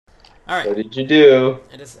All right. What did you do?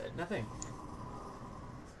 I just said nothing.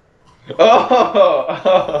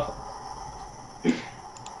 Oh,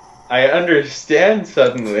 I understand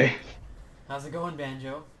suddenly. How's it going,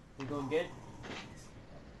 Banjo? You going good?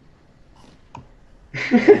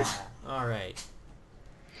 Yeah. All right.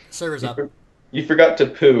 Server's up. You forgot to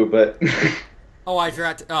poo, but Oh, I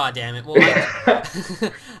forgot to... Oh, damn it. Well,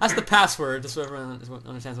 that's the password, just so everyone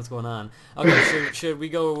understands what's going on. Okay, should we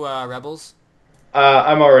go Rebels?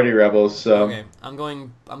 I'm already rebels, so Okay, I'm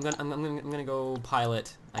gonna go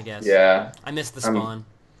pilot, I guess. yeah. I missed the spawn.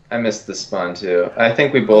 I missed the spawn too. I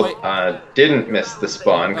think we Oh, both wait. didn't miss the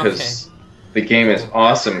spawn Okay. because the game is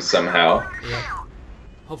awesome somehow. Yep.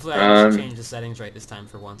 Hopefully I just changed the settings right this time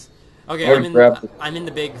for once. Okay, I'm I'm in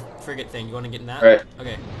the big frigate thing. You want to get in that? Right.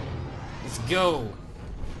 Okay. Let's go.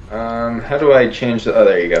 How do I change the? Oh,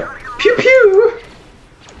 there you go. Pew pew.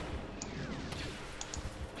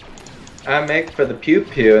 I make for the pew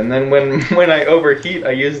pew, and then when I overheat,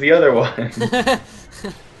 I use the other one.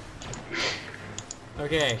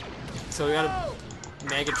 Okay, so we gotta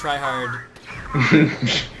mega try hard.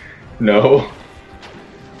 No.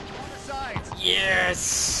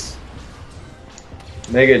 Yes.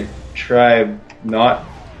 Mega try not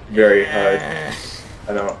very hard.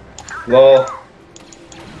 I don't. Lol.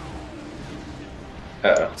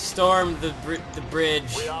 Uh-oh. Storm the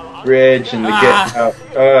bridge. Bridge and the get out.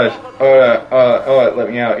 Oh, let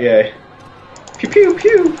me out, yay. Pew pew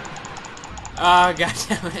pew! Oh, god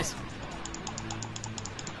damn it.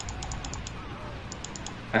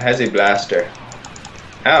 Has a blaster.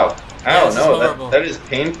 Ow. Yeah, Ow, this is no, horrible. that is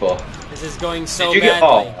painful. This is going so Did you get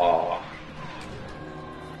badly. oh.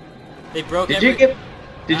 They broke Did every... you get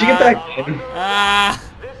back in? Ah!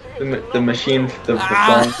 The machine the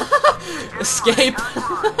phone? Escape!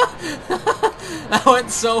 That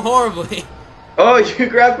went so horribly. Oh, you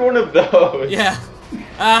grabbed one of those. Yeah.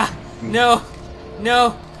 Ah! No!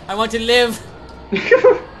 No! I want to live!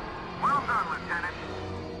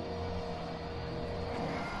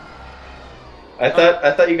 I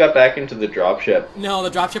thought you got back into the dropship. No,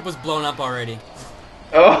 the dropship was blown up already.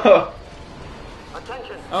 Oh.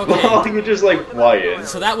 Okay. Well, you just like fly in.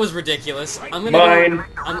 So that was ridiculous. I'm gonna Mine.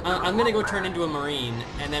 I'm gonna go turn into a marine,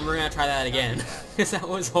 and then we're gonna try that again, because that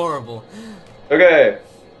was horrible. Okay.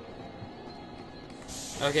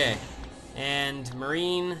 Okay, and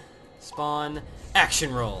marine spawn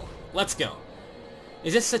action roll. Let's go.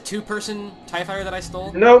 Is this a two-person TIE fighter that I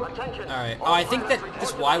stole? Nope. All right. Oh, I think that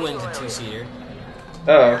this Y-wing's a two-seater.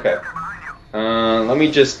 Oh, okay. Let me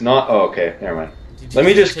just not. Oh, okay. Never mind. Let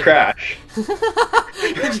me just crash. Did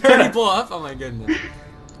you already blow up? Oh my goodness.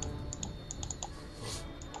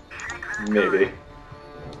 Maybe.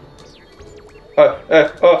 I'm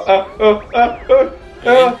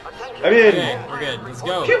in. Okay, we're good. Let's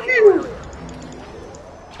go. Pew pew.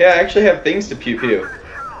 Yeah, I actually have things to pew pew.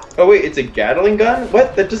 Oh wait, it's a Gatling gun?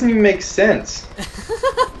 What? That doesn't even make sense.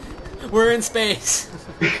 We're in space.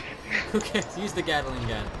 Okay, use the Gatling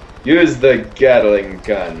gun. Use the Gatling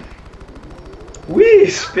gun. Wee,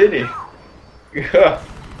 spinny.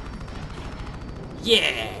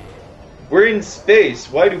 Yeah. We're in space.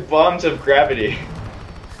 Why do bombs have gravity?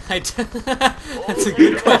 That's a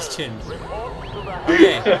good question.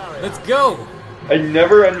 Okay, let's go. I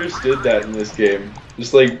never understood that in this game.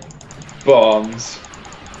 Just like bombs.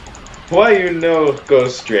 Why go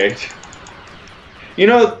straight? You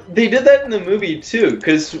know, they did that in the movie too,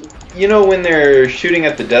 because you know when they're shooting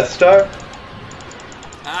at the Death Star?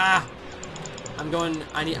 Ah! I'm getting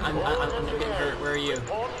hurt. Where are you?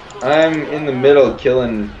 I'm in the middle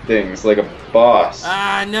killing things like a boss.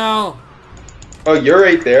 Ah, no! Oh, you're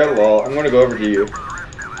right there, lol. I'm gonna go over to you.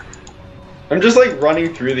 I'm just like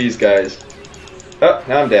running through these guys. Oh,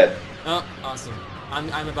 now I'm dead. Oh, awesome. I'm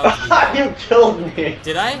about to be dead. You killed me!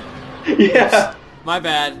 Did I? Yeah! My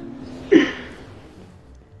bad.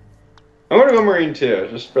 I'm gonna go Marine too,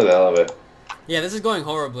 just for the hell of it. Yeah, this is going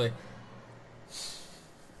horribly.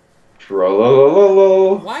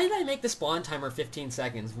 Trollolololo. Why did I make the spawn timer 15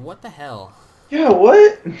 seconds? What the hell? Yeah,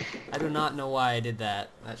 what? I do not know why I did that.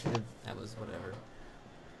 That was whatever.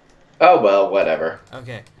 Oh well, whatever.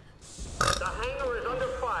 Okay. The hangar is under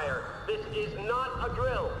fire. This is not a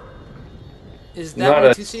drill. Is that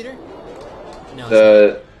one a two-seater?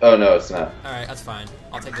 No. Oh no, it's not. Alright, that's fine.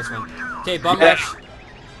 I'll take this one. Okay, bum rush.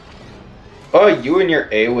 Oh, you and your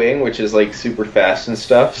A-wing, which is like super fast and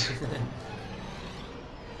stuff.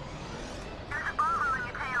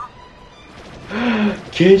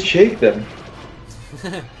 Can't shake them.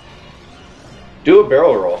 Do a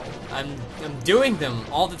barrel roll. I'm doing them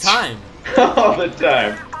all the time. All the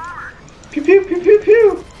time. Pew pew pew pew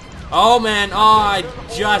pew. Oh man, oh I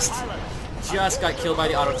just just got killed by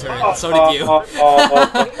the auto turret. So did you.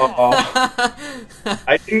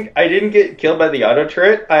 I didn't get killed by the auto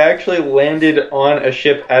turret. I actually landed on a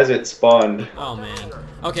ship as it spawned. Oh man.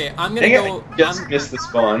 Okay, I'm gonna Dang it, go. I just missed the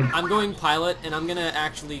spawn. I'm going pilot, and I'm gonna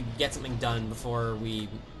actually get something done before we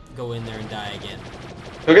go in there and die again.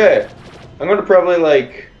 Okay, I'm gonna probably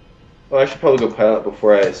like. Well, I should probably go pilot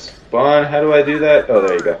before I spawn. How do I do that? Oh,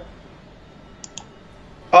 there you go.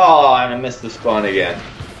 Oh, and I missed the spawn again.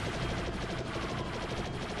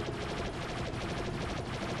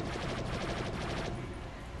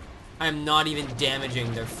 I'm not even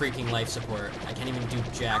damaging their freaking life support. I can't even do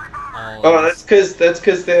jack all. Oh, that's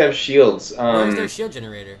because they have shields. Where's their shield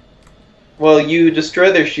generator? Well, you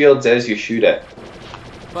destroy their shields as you shoot it.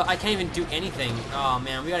 But I can't even do anything. Oh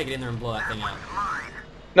man, we gotta get in there and blow that thing out.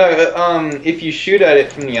 No, if you shoot at it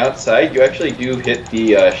from the outside, you actually do hit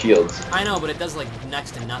the shields. I know, but it does like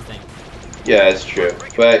next to nothing. Yeah, it's true.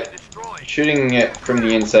 But shooting it from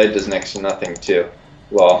the inside does next to nothing too.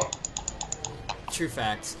 Lol. True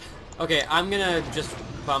facts. Okay, I'm gonna just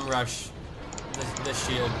bum rush the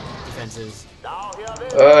shield defenses.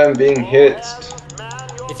 I'm being hit.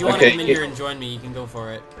 If you want to come in here and join me, you can go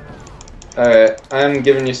for it. Alright, I'm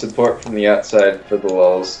giving you support from the outside for the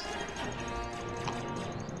lulz.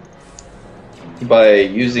 By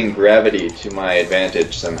using gravity to my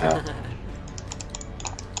advantage somehow.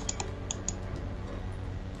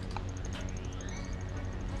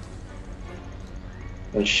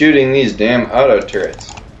 And shooting these damn auto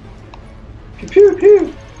turrets. Pew pew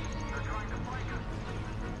pew!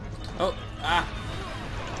 Oh, ah.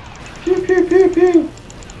 Pew pew pew pew!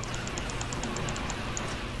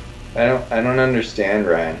 I don't understand,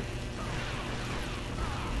 Ryan.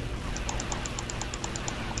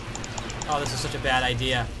 Oh, this is such a bad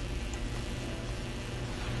idea.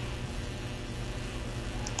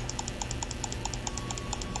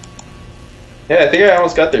 Yeah, I think I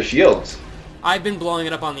almost got their shields. I've been blowing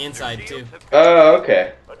it up on the inside, too. Oh,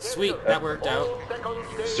 okay. Sweet, that worked out.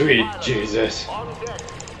 Sweet Jesus.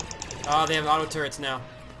 Oh, they have auto turrets now.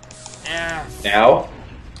 Now?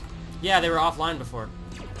 Yeah, they were offline before.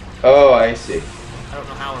 Oh, I see. I don't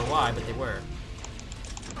know how or why, but they were.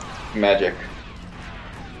 Magic.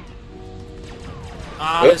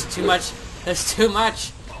 Ah, there's too much. There's too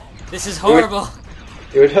much. This is horrible.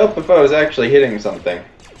 It would help if I was actually hitting something.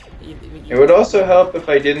 It would also help if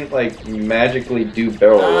I didn't, like, magically do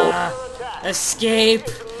barrel roll. Escape!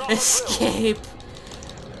 Escape!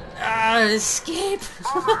 Escape!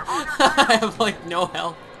 I have, like, no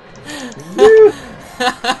health.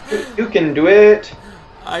 You can do it!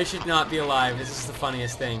 I should not be alive. This is the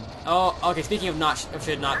funniest thing. Oh, okay, speaking of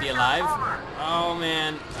should not be alive. Oh,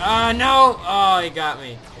 man. No! Oh, he got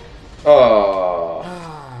me. Oh.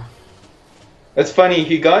 That's funny,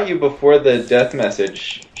 he got you before the death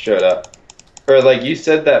message showed up. Or, like, you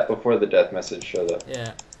said that before the death message showed up.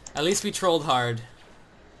 Yeah. At least we trolled hard.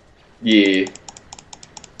 Yeah.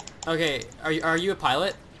 Okay, are you a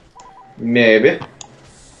pilot? Maybe.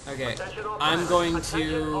 Okay, I'm going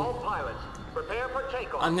to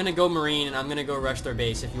go marine and I'm gonna go rush their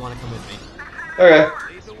base if you want to come with me. Okay.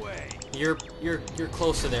 You're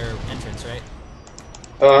close to their entrance, right?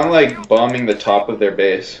 Oh, I'm like bombing the top of their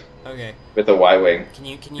base. Okay. With a Y-wing. Can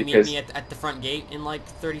you meet me at the front gate in like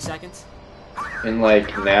 30 seconds? In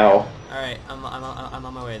like now. Alright, I'm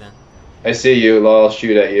on my way then. I see you, I'll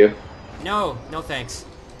shoot at you. No thanks.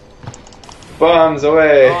 Bombs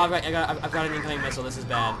away! Oh, I've got an incoming missile. This is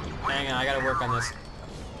bad. Hang on, I gotta work on this.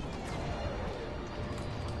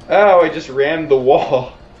 Oh, I just rammed the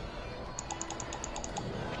wall.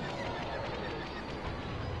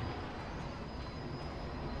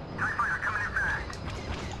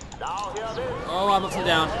 Oh, I'm upside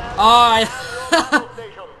down. Oh,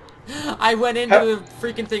 I went into the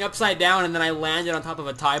freaking thing upside down and then I landed on top of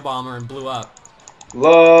a TIE bomber and blew up.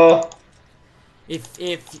 Lol.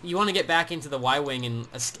 If you want to get back into the Y-wing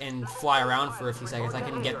and fly around for a few seconds, I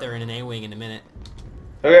can get there in an A-wing in a minute.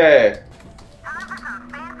 Okay.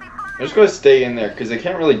 I'm just gonna stay in there because they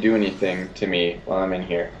can't really do anything to me while I'm in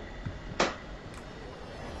here.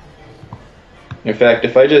 In fact,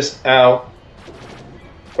 if I just ow,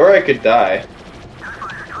 or I could die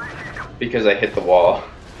because I hit the wall.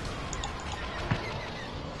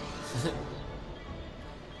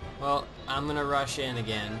 Well, I'm gonna rush in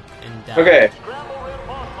again and die. Okay.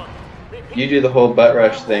 You do the whole butt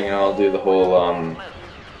rush thing and I'll do the whole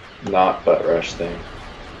not butt rush thing.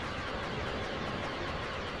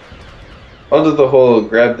 I'll do the whole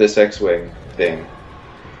grab this X-wing thing.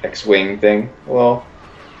 X-wing thing. Well.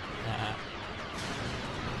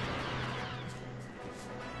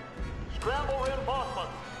 Scramble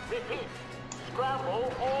reinforcements. Repeat.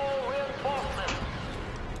 Scramble all reinforcements.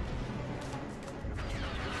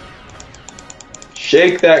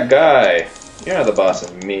 Shake that guy. You're not the boss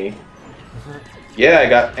of me. Yeah, I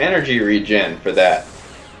got energy regen for that.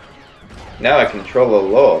 Now I control a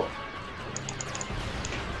lull.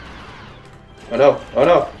 Oh no, oh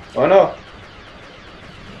no, oh no.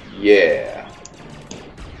 Yeah.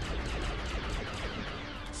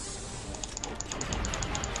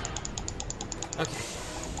 Okay.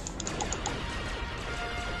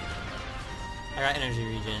 I got energy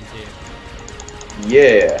regen too.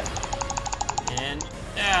 Yeah. And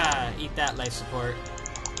eat that life support.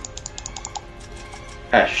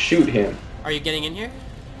 Ah, shoot him. Are you getting in here?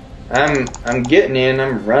 I'm getting in,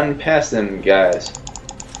 I'm running past them guys.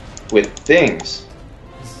 With things.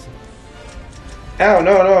 Ow,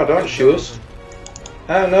 no, don't shoot.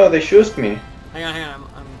 Oh no, they shoot me. Hang on,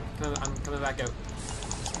 I'm coming back out.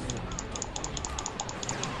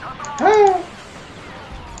 Ah.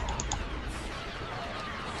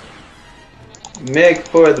 Make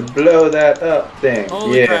for the blow that up thing.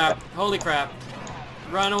 Holy yeah. crap.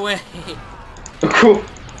 Run away. Cool.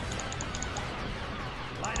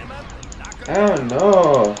 Oh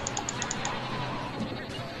no.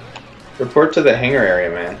 Report to the hangar area,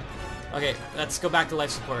 man. Okay, let's go back to life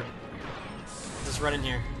support. Just run in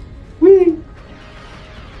here. Whee!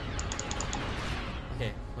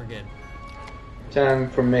 Okay, we're good. Time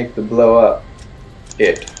for make the blow up.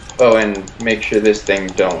 It. Oh, and make sure this thing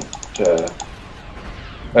don't.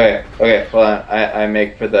 Okay, well, I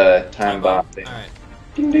make for the time bomb thing. Alright.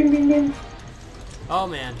 Ding ding ding ding. Oh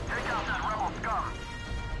man.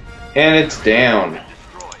 And it's down.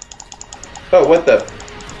 Oh, what the?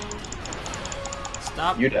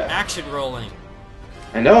 Stop You die. action rolling.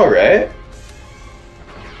 I know, right?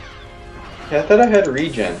 Yeah, I thought I had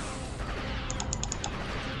regen.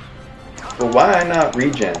 But why not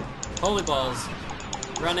regen? Holy balls.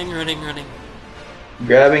 Running.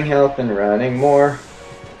 Grabbing health and running more.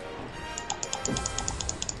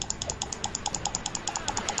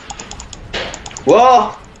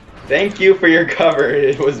 Well, thank you for your cover.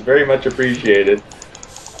 It was very much appreciated.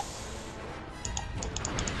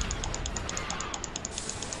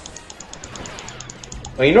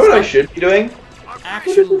 Well, you know what I should be doing?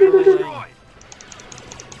 Action rolling.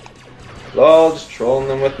 Lol, just trolling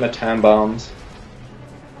them with my time bombs.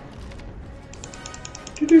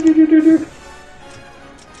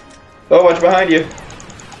 Oh, watch behind you.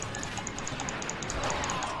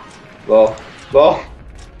 Lol.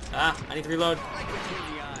 Our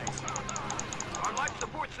life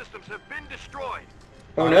support systems have been destroyed.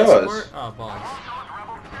 Oh Life no. support? Oh, balls.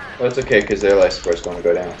 Well, it's okay because their life support's going to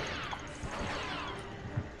go down.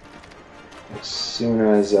 As soon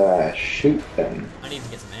as I shoot them. I need to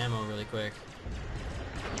get some ammo really quick.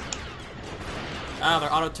 Ah,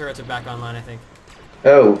 their auto turrets are back online, I think.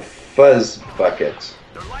 Oh, fuzz buckets.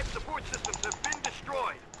 Their life support systems have been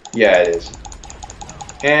destroyed. Yeah, it is.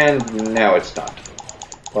 And now it's not.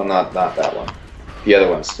 Well, not that one. The other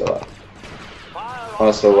one's still up.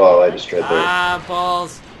 Also, well, I destroyed their... Ah,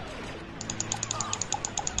 balls.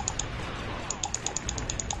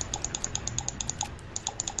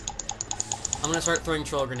 I'm gonna start throwing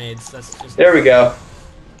troll grenades. That's just... There we go.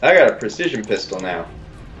 I got a precision pistol now.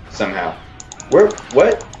 Somehow. Where?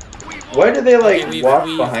 What? Why do they, like, Okay, walk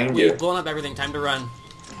behind you? We've blown up everything. Time to run.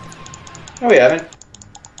 No, we haven't.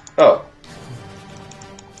 Oh.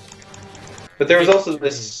 But there was also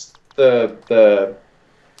this... The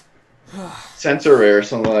sensor array or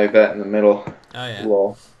something like that in the middle. Oh yeah.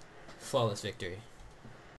 Lol. Flawless victory.